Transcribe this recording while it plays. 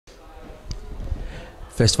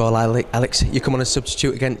First of all, Alex, you come on as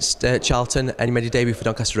substitute against Charlton and you made your debut for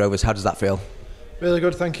Doncaster Rovers. How does that feel? Really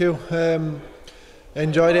good, thank you.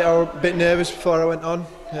 Enjoyed it. I was a bit nervous before I went on,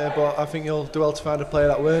 but I think you'll do well to find a player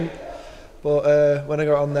that weren't. But when I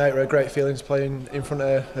got on there, it were great feelings playing in front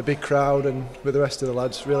of a big crowd and with the rest of the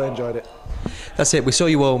lads. Really enjoyed it. That's it. We saw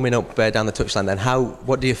you warming up down the touchline. Then,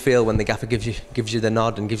 what do you feel when the gaffer gives you the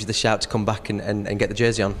nod and gives you the shout to come back and get the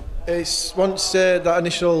jersey on? It's once that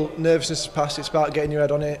initial nervousness has passed, it's about getting your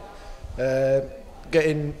head on it,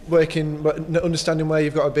 working, understanding where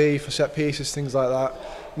you've got to be for set pieces, things like that,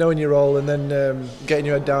 knowing your role, and then getting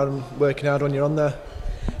your head down and working hard when you're on there.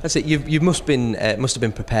 That's it. You must have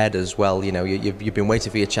been prepared as well. You know, you've been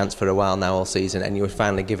waiting for your chance for a while now all season, and you were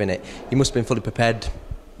finally given it. You must have been fully prepared,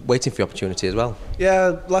 waiting for the opportunity as well.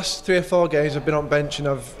 Yeah, last 3 or 4 games I've been on bench, and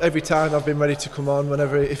every time I've been ready to come on.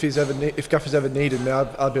 If Gaffer's ever needed me,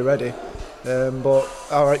 I'd be ready. But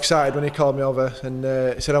I was excited when he called me over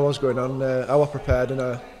and he said I was going on. I was prepared, and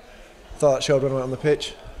I thought that showed when I went on the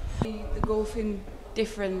pitch. The golfing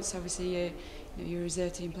difference, obviously you're a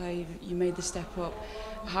reserve team player, you made the step up.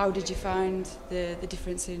 How did you find the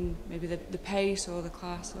difference in maybe the pace or the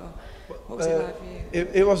class, or what was it like for you?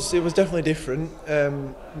 It was definitely different.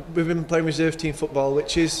 We've been playing reserve team football,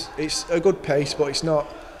 which it's a good pace, but it's not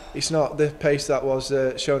the pace that was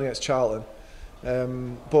shown against Charlton.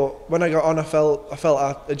 But when I got on, I felt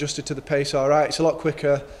I adjusted to the pace all right. It's a lot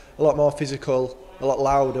quicker, a lot more physical, a lot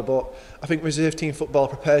louder, but I think reserve team football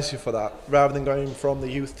prepares you for that. Rather than going from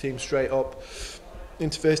the youth team straight up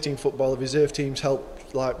into first team football, the reserve teams help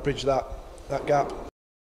bridge that gap.